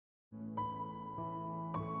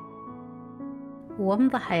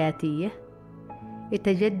ومضة حياتية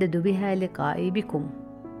يتجدد بها لقائي بكم،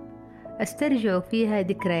 أسترجع فيها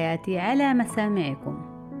ذكرياتي على مسامعكم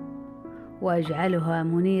وأجعلها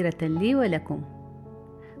منيرة لي ولكم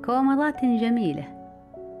كومضات جميلة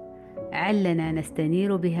علنا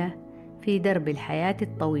نستنير بها في درب الحياة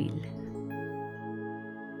الطويل.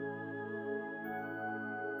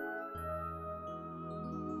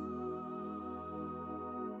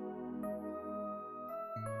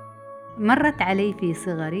 مرت علي في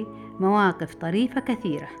صغري مواقف طريفة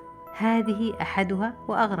كثيرة، هذه أحدها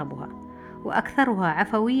وأغربها وأكثرها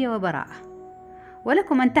عفوية وبراءة،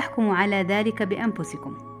 ولكم أن تحكموا على ذلك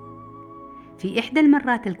بأنفسكم. في إحدى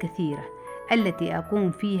المرات الكثيرة التي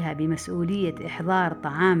أقوم فيها بمسؤولية إحضار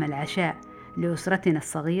طعام العشاء لأسرتنا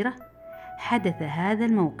الصغيرة، حدث هذا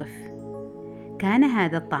الموقف. كان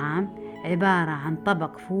هذا الطعام عبارة عن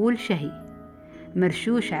طبق فول شهي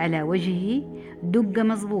مرشوش على وجهه دقة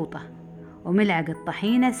مضبوطة وملعقة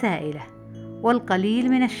طحينة سائلة والقليل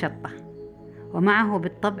من الشطة، ومعه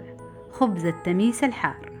بالطبع خبز التميس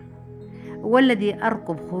الحار، والذي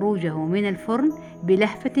أرقب خروجه من الفرن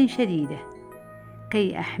بلهفة شديدة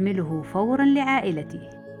كي أحمله فورا لعائلتي.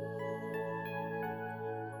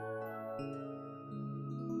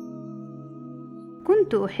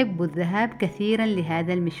 كنت أحب الذهاب كثيرا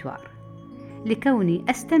لهذا المشوار، لكوني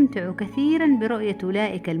أستمتع كثيرا برؤية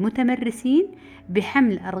أولئك المتمرسين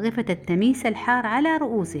بحمل أرغفة التميس الحار على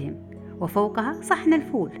رؤوسهم وفوقها صحن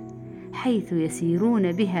الفول، حيث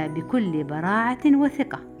يسيرون بها بكل براعة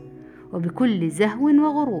وثقة وبكل زهو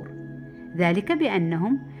وغرور، ذلك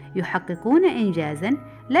بأنهم يحققون إنجازا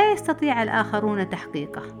لا يستطيع الآخرون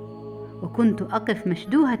تحقيقه. وكنت أقف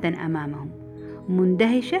مشدوهة أمامهم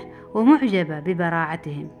مندهشة ومعجبة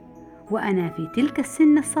ببراعتهم وأنا في تلك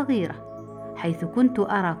السن الصغيرة، حيث كنت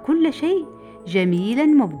أرى كل شيء جميلا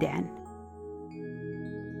مبدعا.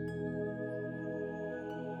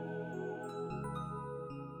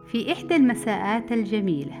 في إحدى المساءات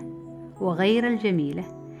الجميلة وغير الجميلة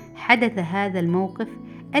حدث هذا الموقف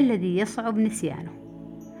الذي يصعب نسيانه،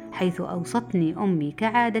 حيث أوصتني أمي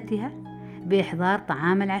كعادتها بإحضار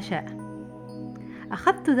طعام العشاء.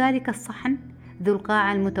 أخذت ذلك الصحن ذو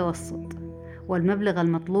القاع المتوسط والمبلغ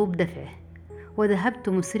المطلوب دفعه، وذهبت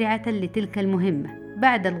مسرعة لتلك المهمة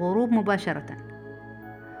بعد الغروب مباشرة.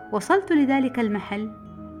 وصلت لذلك المحل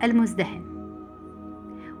المزدحم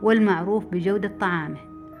والمعروف بجودة طعامه،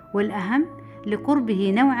 والأهم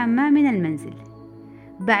لقربه نوعا ما من المنزل،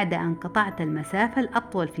 بعد أن قطعت المسافة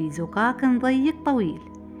الأطول في زقاق ضيق طويل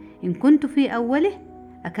إن كنت في أوله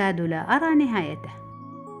أكاد لا أرى نهايته.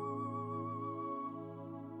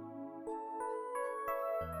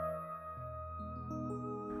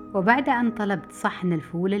 وبعد أن طلبت صحن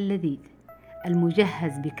الفول اللذيذ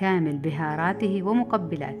المجهز بكامل بهاراته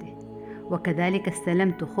ومقبلاته، وكذلك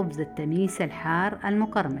استلمت خبز التميس الحار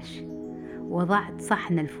المقرمش، وضعت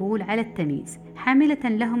صحن الفول على التميس حاملة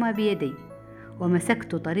لهما بيدي،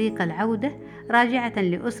 ومسكت طريق العودة راجعة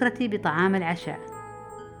لأسرتي بطعام العشاء.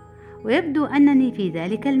 ويبدو أنني في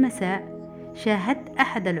ذلك المساء شاهدت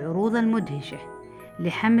أحد العروض المدهشة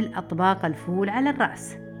لحمل أطباق الفول على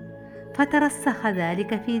الرأس، فترسخ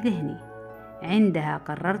ذلك في ذهني. عندها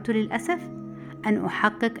قررت للأسف أن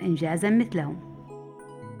أحقق إنجازا مثلهم.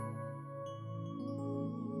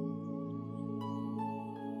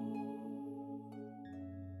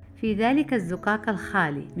 في ذلك الزقاق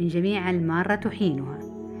الخالي من جميع المارة تحينها،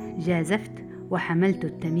 جازفت وحملت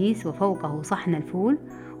التميس وفوقه صحن الفول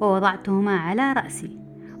ووضعتهما على رأسي،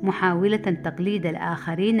 محاولة تقليد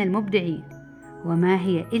الآخرين المبدعين، وما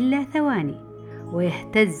هي إلا ثواني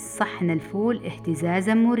ويهتز صحن الفول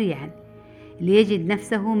اهتزازا مريعا ليجد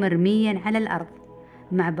نفسه مرميا على الأرض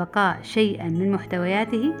مع بقاء شيئا من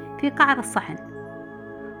محتوياته في قعر الصحن.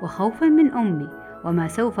 وخوفا من أمي وما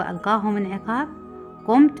سوف ألقاه من عقاب،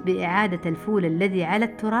 قمت بإعادة الفول الذي على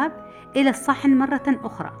التراب إلى الصحن مرة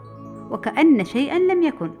أخرى وكأن شيئا لم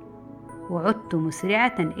يكن، وعدت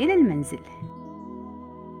مسرعة إلى المنزل.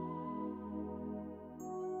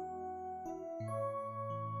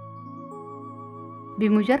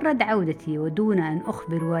 بمجرد عودتي ودون أن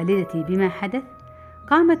أخبر والدتي بما حدث،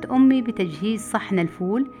 قامت أمي بتجهيز صحن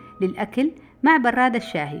الفول للأكل مع براد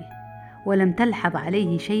الشاهي، ولم تلحظ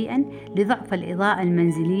عليه شيئا لضعف الإضاءة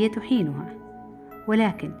المنزلية تحينها،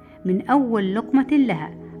 ولكن من أول لقمة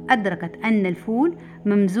لها أدركت أن الفول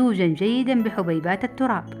ممزوجا جيدا بحبيبات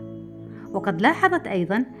التراب. وقد لاحظت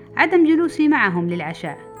أيضا عدم جلوسي معهم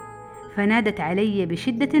للعشاء، فنادت علي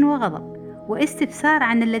بشدة وغضب واستفسار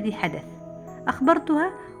عن الذي حدث.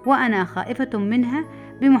 أخبرتها وأنا خائفة منها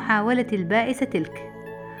بمحاولة البائسة تلك،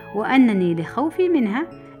 وأنني لخوفي منها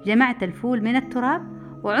جمعت الفول من التراب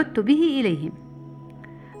وعدت به إليهم.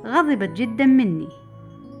 غضبت جدا مني،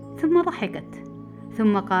 ثم ضحكت،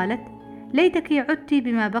 ثم قالت: ليتك عدت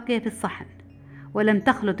بما بقي في الصحن ولم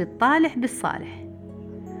تخلط الطالح بالصالح.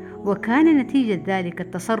 وكان نتيجة ذلك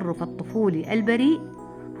التصرف الطفولي البريء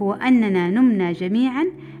هو أننا نمنا جميعا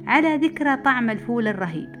على ذكرى طعم الفول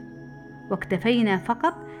الرهيب، واكتفينا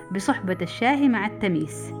فقط بصحبة الشاي مع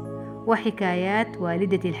التميس وحكايات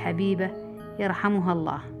والدتي الحبيبة يرحمها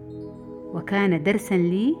الله، وكان درسا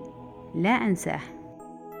لي لا أنساه.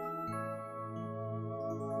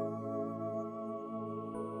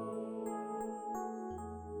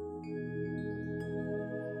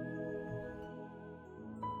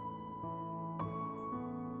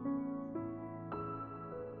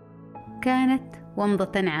 كانت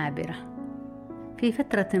ومضة عابرة في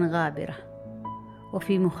فترة غابرة،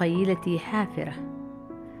 وفي مخيلتي حافرة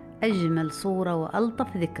أجمل صورة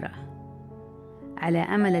وألطف ذكرى، على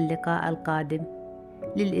أمل اللقاء القادم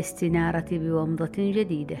للاستنارة بومضة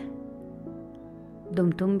جديدة.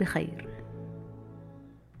 دمتم بخير.